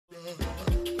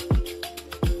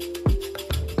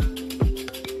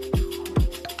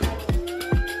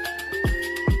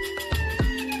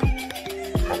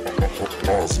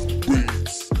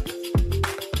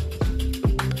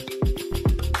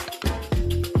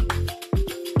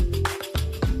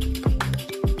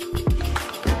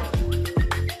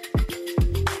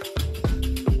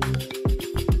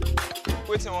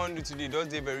recipe today does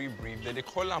dey very brief. They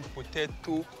call am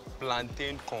potato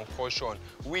plantain concoction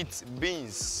with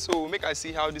beans. So make I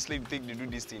see how this lady take dey do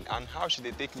this thing and how she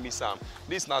dey take mix am.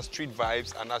 This na street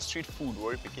vibes and na street food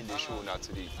Warripikin dey show una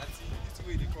today. This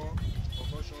way they call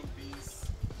concoction beans,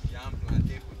 yam,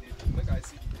 plantain, potato. Make I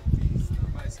see the beans.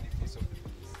 Now I see the face of the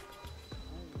beans.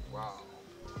 Wow.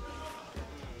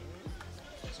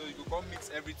 So you go come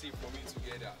mix everything for me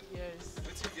together. Yes.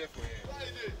 What you get for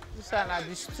here? This one na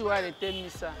the stew where they take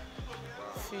mix am.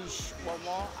 Fish,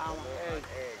 pomo, and egg.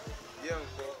 Yeah,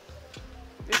 uncle.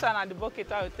 This one na the bucket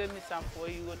where they take mix am for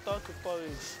you. Go turn to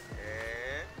porridge.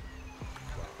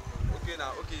 Wow. Okay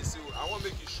now, okay, so I want to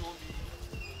make you show me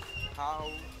how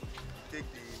you take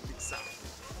the mix am.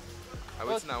 I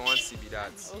want to see be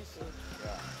that. Okay.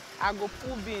 Yeah. I go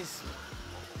pull beans.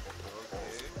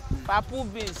 Okay. If I pull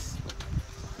beans,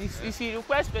 if you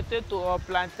request potato or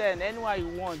plantain, anyone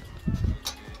you want. Okay.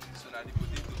 So now the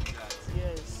potato be that.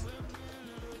 Yes.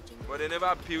 But they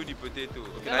never peel the potato.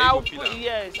 Okay, Then now I you will go peel put, am.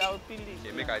 yes, I will peel it.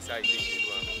 Okay, make I say I take the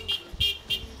one.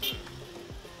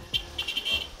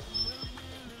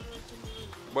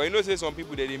 But you know, say some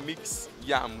people they mix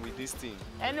yam with this thing.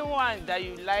 Anyone that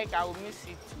you like, I will mix it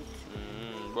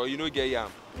with. But you don't get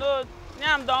yam. No,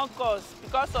 yam don't cost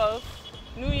because of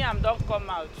new yam don't come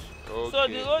out. Okay. So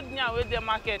the old yam with the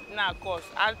market now cost,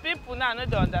 and people now no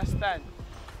dey understand.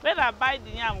 When I buy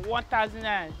the yam 1,000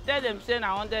 naira, tell them say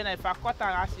na 100 naira. If I cut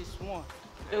am as it's small,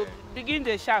 they will begin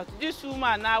to shout, "This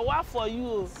woman na what for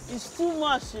you? It's too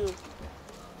much."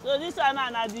 So this one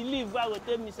na the leaf wey I go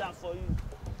take mix am for you.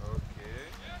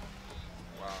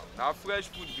 Wow, now fresh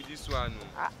food be this one.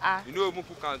 You know, we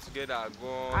cook am together,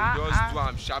 just do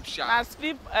am sharp. Na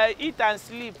sleep, eat and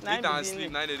sleep. Eat and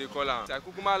sleep, now they call am. I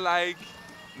kukuma like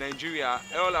Nigeria,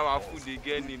 all our food they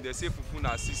get name. They say fufu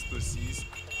na 6 to 6.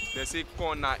 They say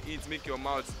corn na eat, make your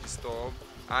mouth disturb.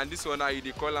 And this one now you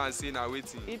they call and say na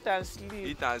waiting. Eat and sleep.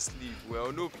 Eat and sleep.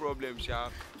 Well, no problem, sha.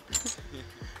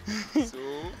 So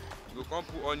you go come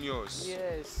put onions.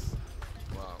 Yes.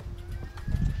 Wow.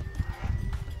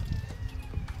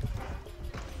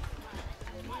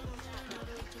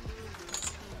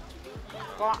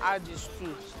 Come add the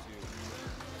stew.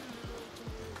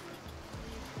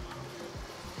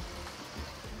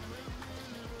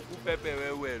 Put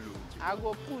pepper well. I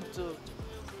go put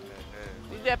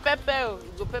with the pepper,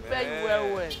 you go pepper you well.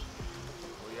 Oh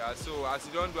yeah, so as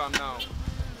you don't do them now,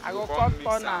 I go come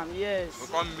turn am, yes. We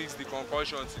come mix the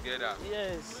concoction together.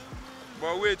 Yes.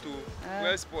 But wait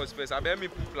where's pause first? I bet me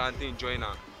put plantain join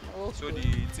am. Okay. So the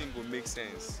thing will make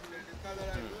sense.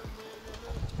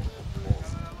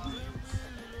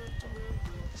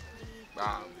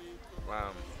 Bam,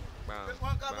 bam, bam, bam.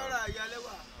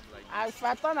 If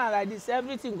I turn am like this,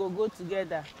 everything go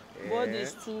together. Both the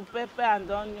stew, pepper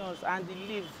and onions and the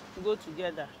leaf go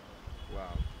together.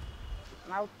 Wow.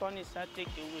 Now turn it, start take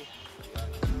away.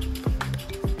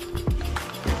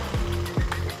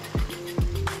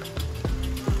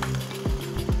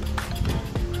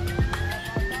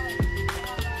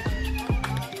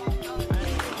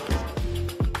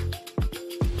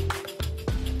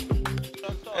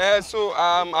 So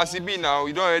as it be now,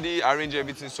 you don't already arrange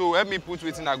everything. So help me put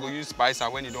waiting I go use spice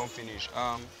and when you don't finish.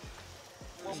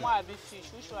 Pomo abi fish,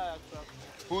 which one I drop?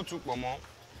 Put 2 pomo.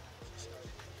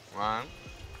 1.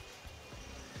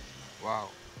 Wow.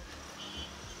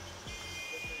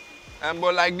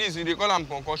 But like this, you dey call them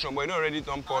concoction, but you don't already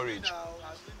turn porridge.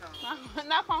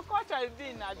 Na concoction it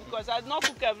be now because I not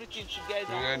cook everything together.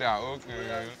 Together,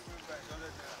 okay.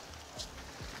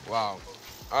 Wow.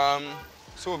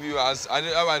 So viewers, I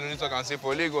don't talk and say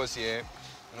for Lagos here,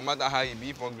 no matter how you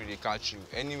be, if hungry they catch you.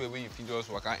 Anywhere where you feed us,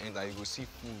 we can enter, you go see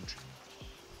food.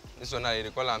 This one now they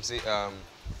call them say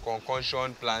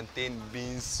concoction, plantain,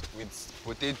 beans with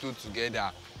potato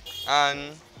together.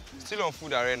 And still on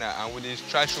food arena, and with this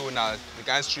try show now the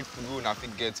kind of street food we will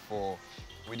fit get for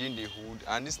within the hood.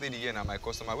 And this lady here now my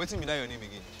customer. What's be that your name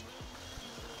again?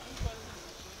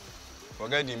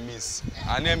 Forget the miss.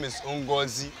 Her name is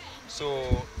Ngozi. So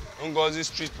Ngozi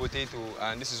Sweet Potato,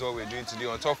 and this is what we're doing today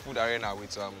on Top Food Arena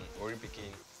with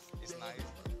Warripikin. It's nice.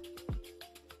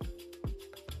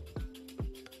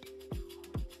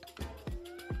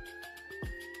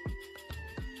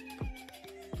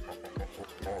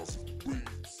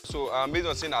 So based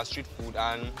on saying our street food,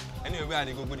 and anyway where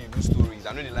they go they do stories.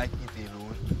 I know they like eat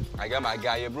alone. I got my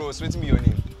guy here, bro. So what's me your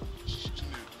name?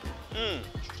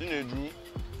 Chinedu.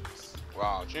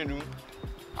 Wow, Chinedu.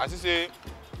 As you say,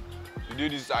 you do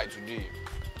this side today.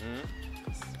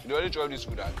 You already chop this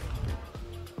food at.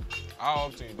 How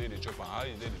often you do the chopper? How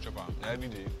you do the chopper? Every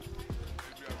day.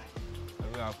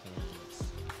 Every afternoon.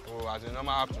 Oh, as a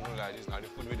normal afternoon like this, now the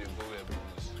food where they go every day.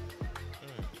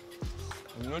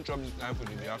 You don't chop this kind of food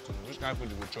in the afternoon. Which kind of food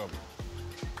you will chop?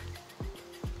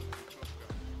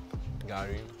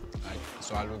 Gary, like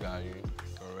swallow Gary.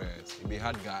 Correct. You be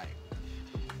hard guy.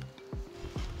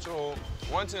 So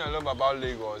one thing I love about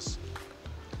Lagos,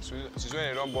 since when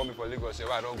they don't born me for Lagos,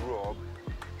 where I don't grow up,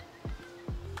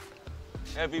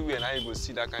 everywhere now you go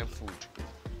see that kind of food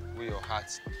where your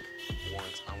heart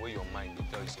wants and where your mind they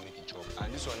tell you to make it chop.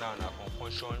 And this one now na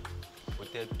concoction,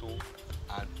 potato,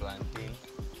 and plantain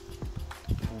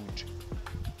food.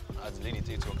 As the lady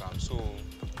take talk am. So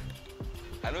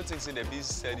I don't think they be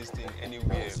sell this thing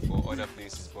anywhere for other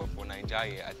places, but for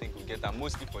Nigeria, I think we get that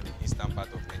mostly for the eastern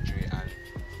part of Nigeria and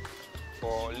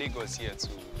for Lagos here too.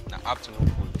 Now afternoon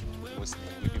food mostly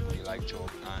we people they like chop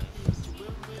and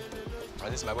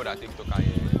this is my brother take talk and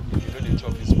if you know they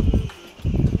chop this food,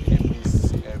 you dey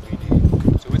miss every day.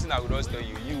 So wetin I would just tell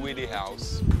you, you wey dey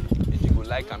house, if you go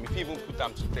like them, if you even put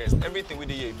them to test, everything we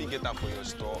dey here, if you get them for your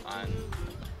store and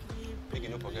make you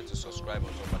don't forget to subscribe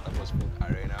on BattaBox Food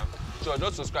Arena. So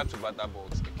just subscribe to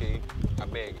BattaBox, okay? I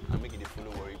beg, and make it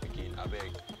follow Warripikin, I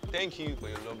beg. Thank you for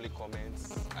your lovely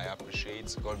comments. I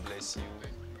appreciate. God bless you.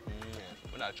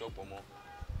 When I chop more.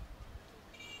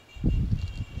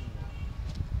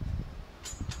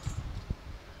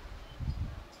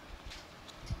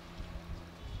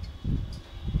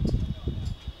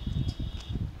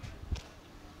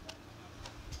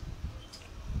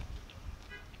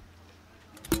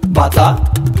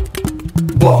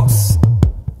 BattaBox.